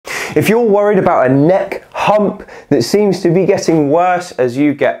If you're worried about a neck hump that seems to be getting worse as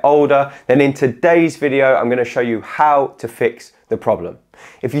you get older, then in today's video, I'm going to show you how to fix the problem.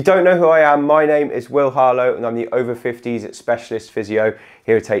 If you don't know who I am, my name is Will Harlow and I'm the Over-Fifties specialist physio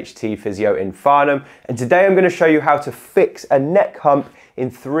here at HT Physio in Farnham. And today I'm going to show you how to fix a neck hump in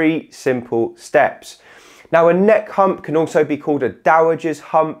 3 simple steps. Now, a neck hump can also be called a Dowager's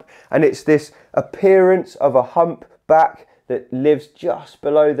hump, and it's this appearance of a hump back that lives just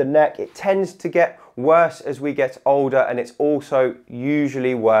below the neck. It tends to get worse as we get older, and it's also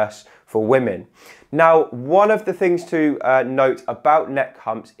usually worse for women. Now, one of the things to note about neck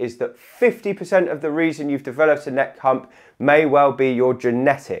humps is that 50% of the reason you've developed a neck hump may well be your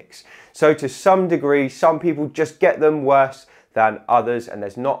genetics. So to some degree, some people just get them worse than others, and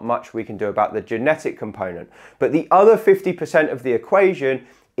there's not much we can do about the genetic component. But the other 50% of the equation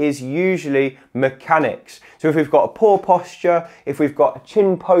is usually mechanics. So if we've got a poor posture, if we've got a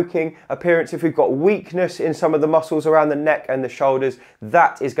chin poking appearance, if we've got weakness in some of the muscles around the neck and the shoulders,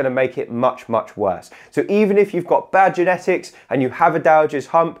 that is going to make it much, much worse. So even if you've got bad genetics and you have a Dowager's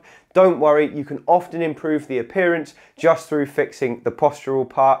hump, don't worry, you can often improve the appearance just through fixing the postural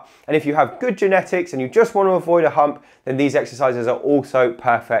part. And if you have good genetics and you just want to avoid a hump, then these exercises are also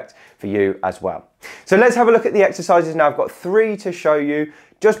perfect for you as well. So let's have a look at the exercises now. I've got 3 to show you.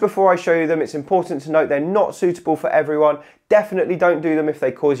 Just before I show you them, it's important to note they're not suitable for everyone. Definitely don't do them if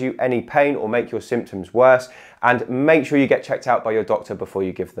they cause you any pain or make your symptoms worse. And make sure you get checked out by your doctor before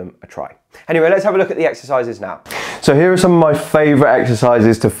you give them a try. Anyway, let's have a look at the exercises now. So here are some of my favorite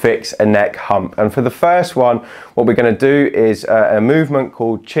exercises to fix a neck hump. And for the first one, what we're going to do is a movement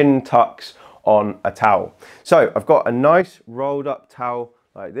called chin tucks on a towel. So I've got a nice rolled up towel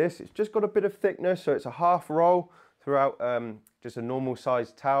like this. It's just got a bit of thickness, so it's a half roll throughout just a normal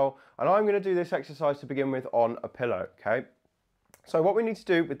sized towel. And I'm going to do this exercise to begin with on a pillow, okay? So what we need to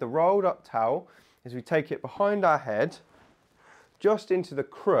do with the rolled up towel is we take it behind our head, just into the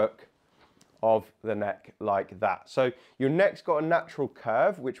crook of the neck like that. So your neck's got a natural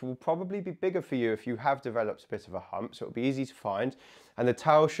curve, which will probably be bigger for you if you have developed a bit of a hump, so it'll be easy to find, and the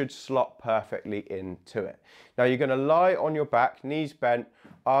towel should slot perfectly into it. Now you're going to lie on your back, knees bent,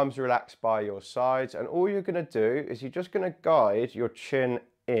 arms relaxed by your sides, and all you're going to do is you're just going to guide your chin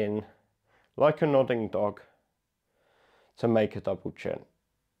in like a nodding dog to make a double chin,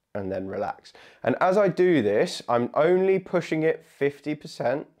 and then relax. And as I do this, I'm only pushing it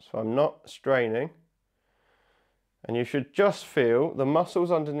 50%, so I'm not straining. And you should just feel the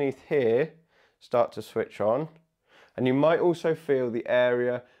muscles underneath here start to switch on. And you might also feel the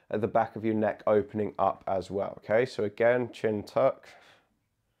area at the back of your neck opening up as well. Okay, so again, chin tuck,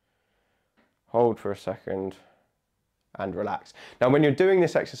 hold for a second, and relax. Now, when you're doing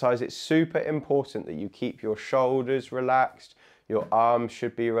this exercise, it's super important that you keep your shoulders relaxed. Your arms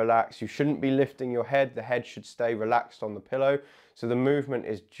should be relaxed. You shouldn't be lifting your head. The head should stay relaxed on the pillow. So the movement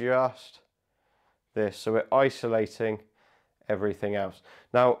is just this. So we're isolating everything else.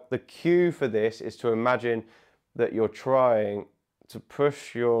 Now, the cue for this is to imagine that you're trying to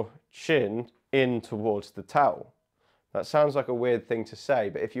push your chin in towards the towel. That sounds like a weird thing to say,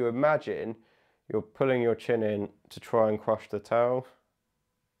 but if you imagine you're pulling your chin in to try and crush the towel,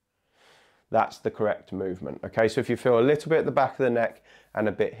 that's the correct movement. Okay, so if you feel a little bit at the back of the neck and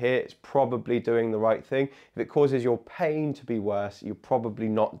a bit here, it's probably doing the right thing. If it causes your pain to be worse, you're probably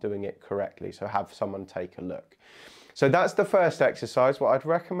not doing it correctly. So have someone take a look. So that's the first exercise. What I'd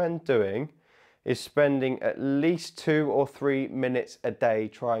recommend doing is spending at least 2 or 3 minutes a day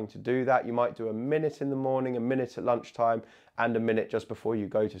trying to do that. You might do a minute in the morning, a minute at lunchtime, and a minute just before you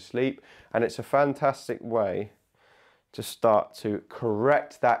go to sleep. And it's a fantastic way to start to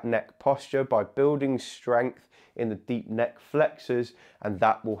correct that neck posture by building strength in the deep neck flexors, and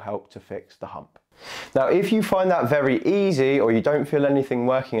that will help to fix the hump. Now, if you find that very easy or you don't feel anything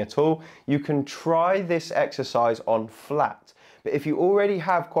working at all, you can try this exercise on flat. But if you already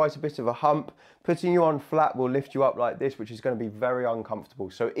have quite a bit of a hump, putting you on flat will lift you up like this, which is going to be very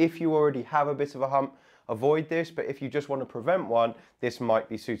uncomfortable. So if you already have a bit of a hump, avoid this. But if you just want to prevent one, this might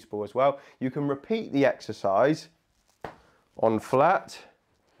be suitable as well. You can repeat the exercise on flat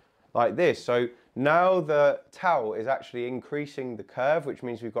like this. So now the towel is actually increasing the curve, which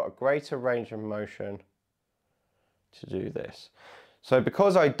means we've got a greater range of motion to do this. So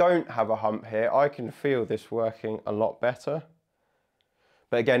because I don't have a hump here, I can feel this working a lot better.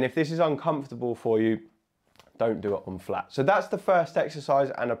 But again, if this is uncomfortable for you, don't do it on flat. So that's the first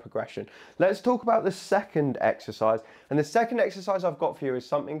exercise and a progression. Let's talk about the second exercise. And the second exercise I've got for you is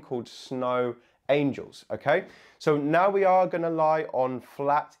something called snow angels, okay? So now we are going to lie on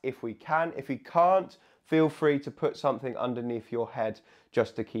flat if we can. If we can't, feel free to put something underneath your head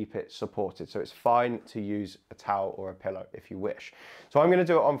just to keep it supported. So it's fine to use a towel or a pillow if you wish. So I'm going to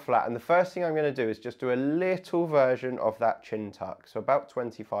do it on flat, and the first thing I'm going to do is just do a little version of that chin tuck, so about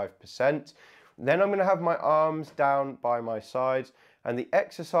 25%. Then I'm going to have my arms down by my sides, and the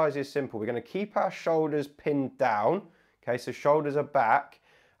exercise is simple. We're going to keep our shoulders pinned down, okay, so shoulders are back,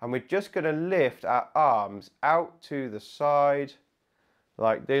 and we're just going to lift our arms out to the side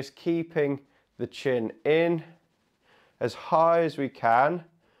like this, keeping the chin in as high as we can.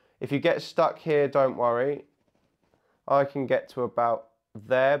 If you get stuck here, don't worry. I can get to about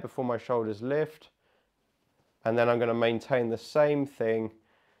there before my shoulders lift, and then I'm going to maintain the same thing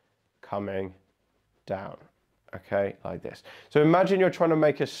coming down, okay, like this. So imagine you're trying to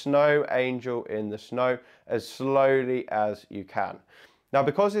make a snow angel in the snow as slowly as you can. Now,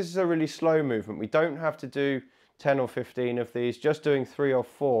 because this is a really slow movement, we don't have to do 10 or 15 of these. Just doing 3 or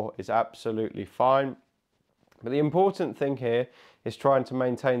 4 is absolutely fine. But the important thing here is trying to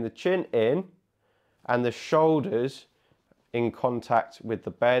maintain the chin in and the shoulders in contact with the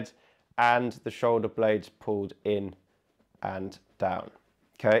bed and the shoulder blades pulled in and down.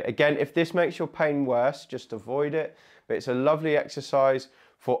 Okay, again, if this makes your pain worse, just avoid it. But it's a lovely exercise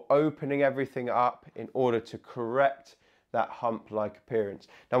for opening everything up in order to correct that hump-like appearance.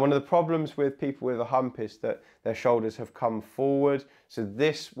 Now, one of the problems with people with a hump is that their shoulders have come forward. So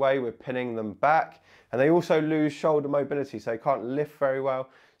this way we're pinning them back, and they also lose shoulder mobility, so they can't lift very well.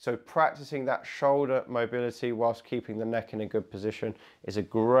 So practicing that shoulder mobility whilst keeping the neck in a good position is a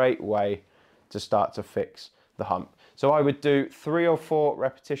great way to start to fix the hump. So I would do 3 or 4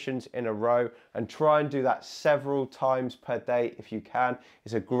 repetitions in a row and try and do that several times per day if you can.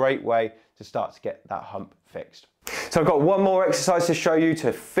 It's a great way to start to get that hump fixed. So I've got one more exercise to show you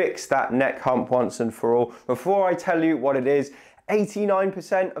to fix that neck hump once and for all. Before I tell you what it is,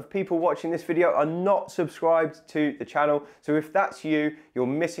 89% of people watching this video are not subscribed to the channel. So if that's you, you're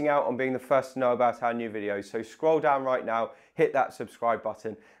missing out on being the first to know about our new videos. So scroll down right now, hit that subscribe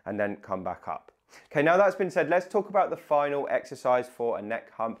button, and then come back up. Okay, now that's been said, let's talk about the final exercise for a neck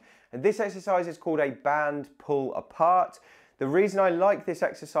hump. And this exercise is called a band pull apart. The reason I like this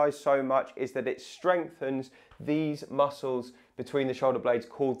exercise so much is that it strengthens these muscles between the shoulder blades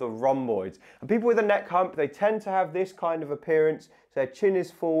called the rhomboids. And people with a neck hump, they tend to have this kind of appearance. So their chin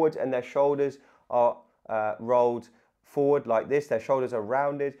is forward and their shoulders are rolled forward like this. Their shoulders are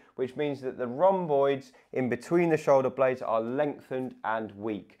rounded, which means that the rhomboids in between the shoulder blades are lengthened and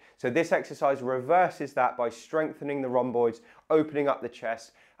weak. So this exercise reverses that by strengthening the rhomboids, opening up the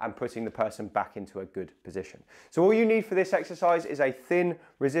chest, and putting the person back into a good position. So all you need for this exercise is a thin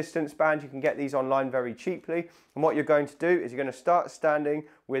resistance band. You can get these online very cheaply. And what you're going to do is you're going to start standing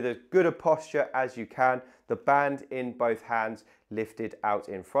with as good a posture as you can, the band in both hands lifted out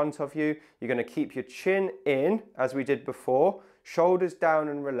in front of you. You're going to keep your chin in as we did before, shoulders down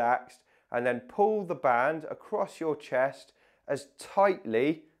and relaxed, and then pull the band across your chest as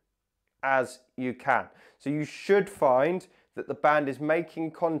tightly as you can. So you should find that the band is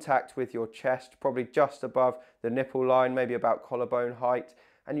making contact with your chest, probably just above the nipple line, maybe about collarbone height.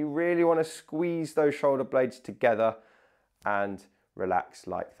 And you really want to squeeze those shoulder blades together and relax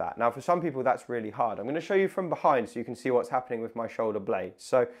like that. Now, for some people, that's really hard. I'm going to show you from behind so you can see what's happening with my shoulder blades.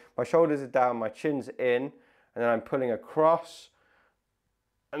 So my shoulders are down, my chin's in, and then I'm pulling across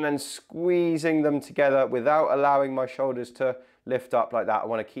and then squeezing them together without allowing my shoulders to lift up like that. I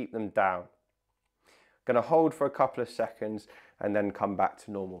want to keep them down. Going to hold for a couple of seconds and then come back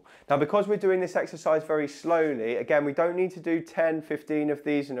to normal. Now, because we're doing this exercise very slowly, again, we don't need to do 10, 15 of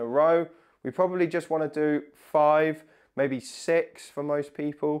these in a row. We probably just want to do 5, maybe 6 for most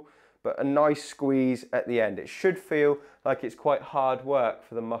people, but a nice squeeze at the end. It should feel like it's quite hard work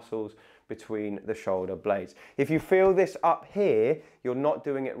for the muscles between the shoulder blades. If you feel this up here, you're not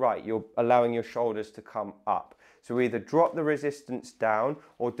doing it right. You're allowing your shoulders to come up. So either drop the resistance down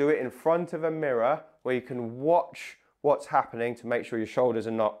or do it in front of a mirror where you can watch what's happening to make sure your shoulders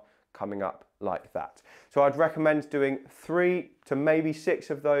are not coming up like that. So I'd recommend doing 3 to maybe 6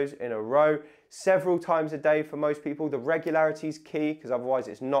 of those in a row, several times a day for most people. The regularity is key because otherwise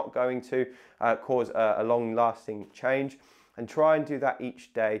it's not going to cause a long-lasting change. And try and do that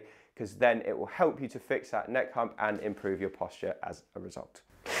each day because then it will help you to fix that neck hump and improve your posture as a result.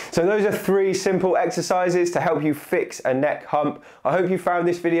 So those are 3 simple exercises to help you fix a neck hump. I hope you found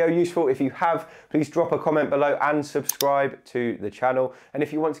this video useful. If you have, please drop a comment below and subscribe to the channel. And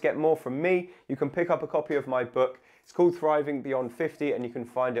if you want to get more from me, you can pick up a copy of my book. It's called Thriving Beyond 50 and you can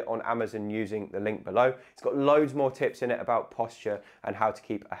find it on Amazon using the link below. It's got loads more tips in it about posture and how to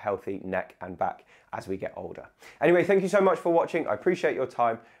keep a healthy neck and back as we get older. Anyway, thank you so much for watching. I appreciate your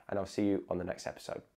time and I'll see you on the next episode.